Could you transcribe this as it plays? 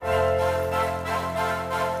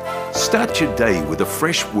Start your day with a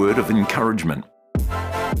fresh word of encouragement.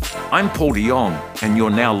 I'm Paul de Jong, and you're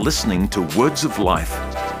now listening to Words of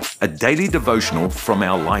Life, a daily devotional from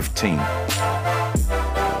our Life team.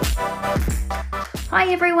 Hi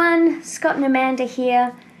everyone, Scott and Amanda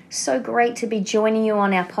here. So great to be joining you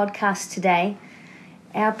on our podcast today.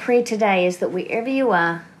 Our prayer today is that wherever you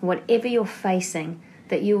are, whatever you're facing,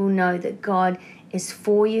 that you will know that God is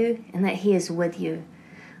for you and that He is with you.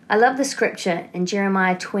 I love the scripture in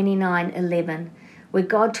Jeremiah 29:11, where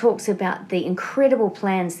God talks about the incredible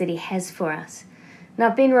plans that He has for us. And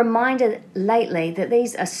I've been reminded lately that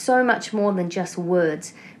these are so much more than just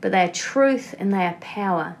words, but they are truth and they are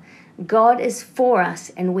power. God is for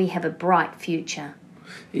us and we have a bright future.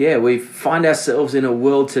 Yeah, we find ourselves in a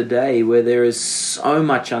world today where there is so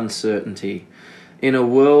much uncertainty, in a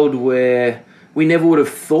world where we never would have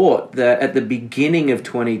thought that at the beginning of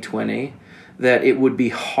 2020 that it would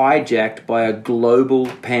be hijacked by a global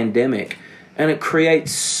pandemic. And it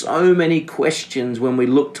creates so many questions when we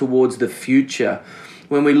look towards the future,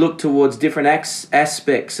 when we look towards different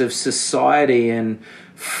aspects of society and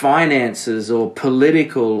finances or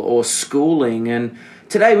political or schooling. And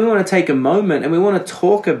today we want to take a moment and we want to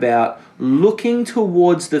talk about looking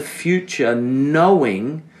towards the future,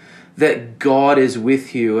 knowing that God is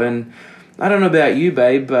with you. And I don't know about you,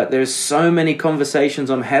 babe, but there's so many conversations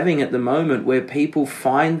I'm having at the moment where people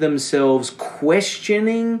find themselves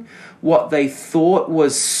questioning what they thought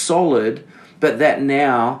was solid, but that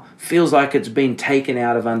now feels like it's been taken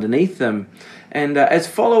out of underneath them. And as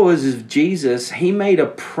followers of Jesus, He made a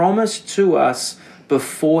promise to us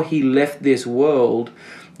before He left this world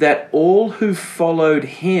that all who followed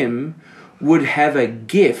Him would have a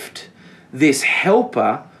gift, this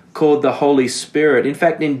helper called the Holy Spirit. In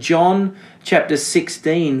fact, in John chapter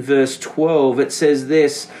 16, verse 12, it says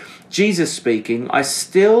this, Jesus speaking, "I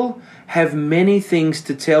still have many things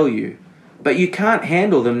to tell you, but you can't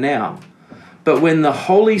handle them now. But when the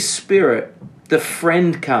Holy Spirit, the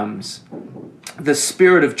friend comes, the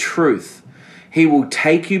Spirit of truth, He will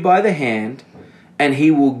take you by the hand and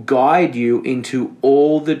He will guide you into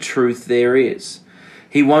all the truth there is.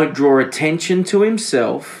 He won't draw attention to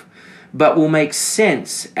Himself, but will make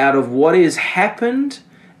sense out of what has happened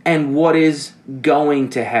and what is going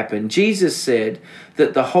to happen." Jesus said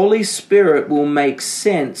that the Holy Spirit will make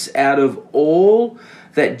sense out of all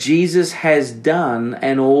that Jesus has done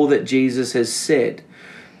and all that Jesus has said.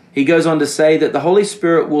 He goes on to say that the Holy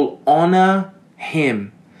Spirit will honor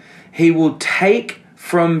Him. He will take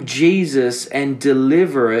from Jesus and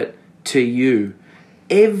deliver it to you.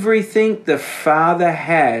 Everything the Father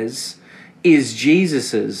has is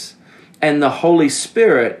Jesus's, and the Holy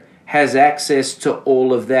Spirit has access to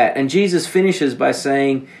all of that. And Jesus finishes by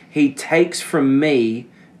saying, He takes from me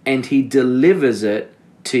and He delivers it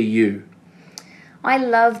to you. I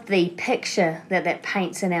love the picture that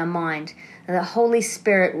paints in our mind. The Holy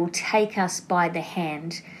Spirit will take us by the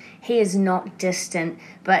hand. He is not distant,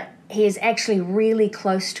 but He is actually really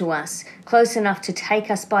close to us, close enough to take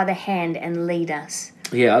us by the hand and lead us.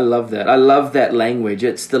 Yeah, I love that. I love that language.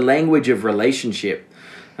 It's the language of relationship.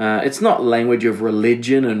 It's not language of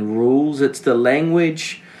religion and rules. It's the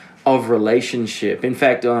language of relationship. In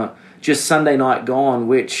fact, just Sunday night gone,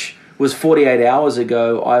 which was 48 hours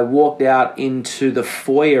ago, I walked out into the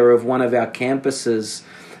foyer of one of our campuses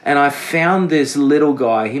and I found this little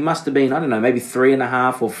guy. He must have been, I don't know, maybe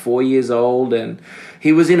 3.5 or 4 years old. And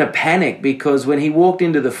he was in a panic because when he walked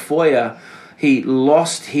into the foyer, he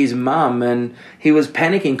lost his mum and he was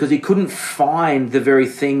panicking because he couldn't find the very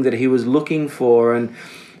thing that he was looking for. And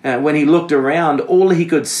when he looked around, all he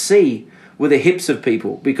could see were the hips of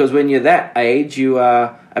people, because when you're that age, you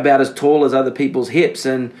are about as tall as other people's hips.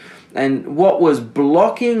 And what was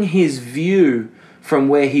blocking his view from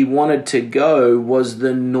where he wanted to go was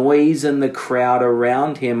the noise and the crowd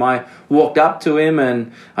around him. I walked up to him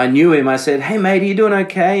and I knew him. I said, "Hey mate, are you doing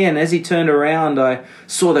okay?" And as he turned around, I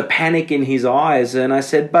saw the panic in his eyes. And I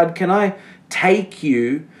said, "Bud, can I take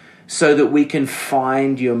you so that we can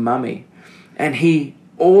find your mummy?" And he,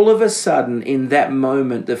 all of a sudden, in that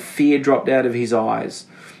moment, the fear dropped out of his eyes.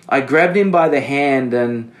 I grabbed him by the hand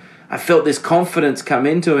and I felt this confidence come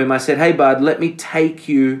into him. I said, "Hey bud, let me take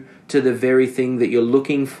you to the very thing that you're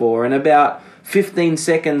looking for." And about 15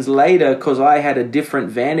 seconds later, because I had a different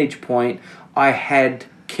vantage point, I had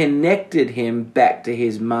connected him back to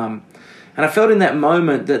his mum. And I felt in that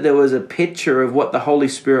moment that there was a picture of what the Holy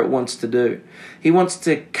Spirit wants to do. He wants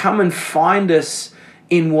to come and find us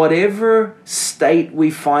in whatever state we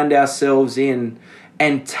find ourselves in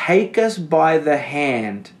and take us by the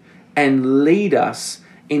hand and lead us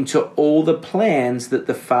into all the plans that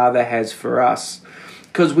the Father has for us.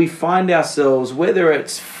 Because we find ourselves, whether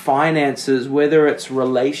it's finances, whether it's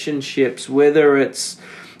relationships, whether it's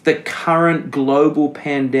the current global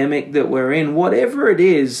pandemic that we're in, whatever it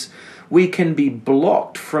is, we can be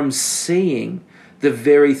blocked from seeing the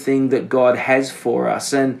very thing that God has for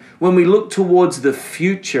us. And when we look towards the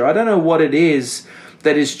future, I don't know what it is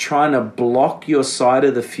that is trying to block your sight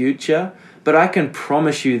of the future, but I can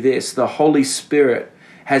promise you this, the Holy Spirit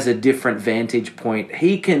has a different vantage point.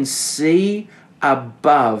 He can see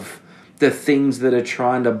above the things that are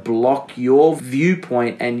trying to block your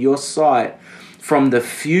viewpoint and your sight from the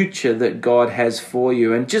future that God has for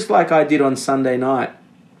you. And just like I did on Sunday night,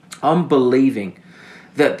 I'm believing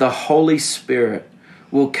that the Holy Spirit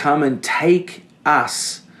will come and take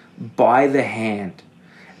us by the hand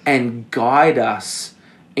and guide us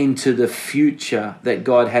into the future that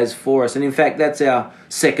God has for us. And in fact, that's our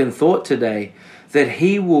second thought today, that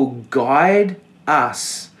He will guide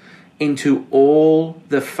us into all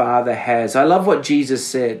the Father has. I love what Jesus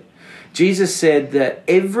said. Jesus said that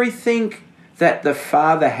everything that the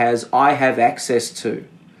Father has, I have access to.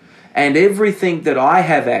 And everything that I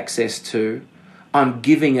have access to, I'm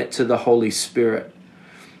giving it to the Holy Spirit.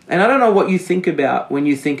 And I don't know what you think about when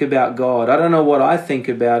you think about God. I don't know what I think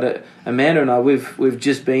about it. Amanda and I, we've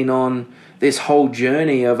just been on this whole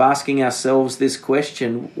journey of asking ourselves this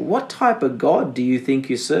question: what type of God do you think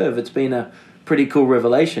you serve? It's been a pretty cool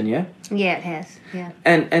revelation, yeah? Yeah, it has. Yeah.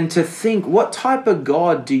 And to think, what type of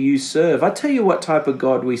God do you serve? I tell you what type of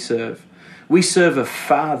God we serve. We serve a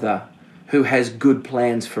Father who has good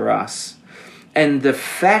plans for us. And the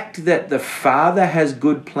fact that the Father has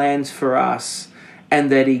good plans for us and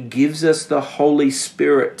that He gives us the Holy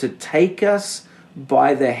Spirit to take us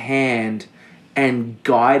by the hand and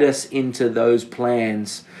guide us into those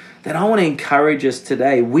plans, then I want to encourage us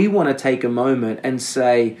today. We want to take a moment and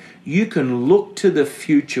say, you can look to the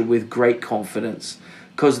future with great confidence,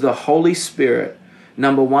 because the Holy Spirit,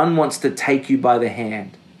 number one, wants to take you by the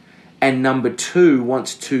hand, and number two,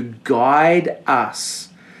 wants to guide us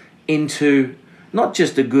into not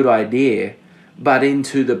just a good idea, but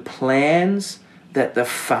into the plans that the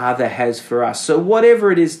Father has for us. So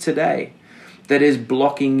whatever it is today that is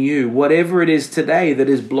blocking you, whatever it is today that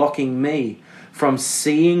is blocking me from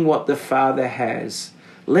seeing what the Father has,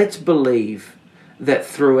 let's believe that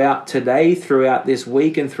throughout today, throughout this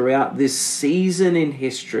week, and throughout this season in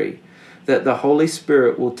history, that the Holy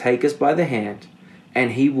Spirit will take us by the hand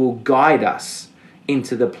and He will guide us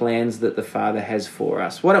into the plans that the Father has for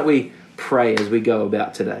us. Why don't we pray as we go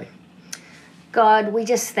about today? God, we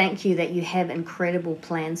just thank You that You have incredible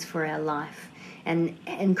plans for our life and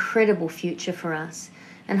incredible future for us.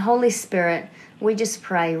 And Holy Spirit, we just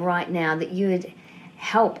pray right now that You would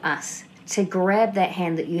help us to grab that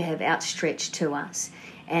hand that You have outstretched to us,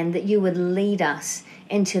 and that You would lead us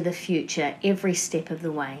into the future every step of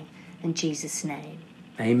the way. In Jesus' name.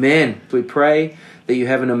 Amen. We pray that you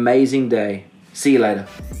have an amazing day. See you later.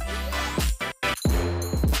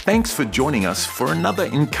 Thanks for joining us for another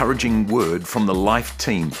encouraging word from the Life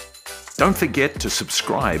team. Don't forget to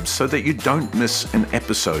subscribe so that you don't miss an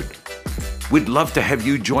episode. We'd love to have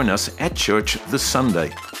you join us at church this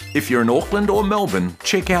Sunday. If you're in Auckland or Melbourne,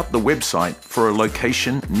 check out the website for a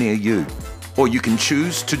location near you. Or you can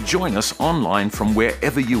choose to join us online from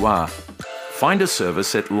wherever you are. Find a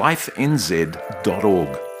service at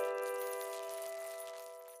lifenz.org.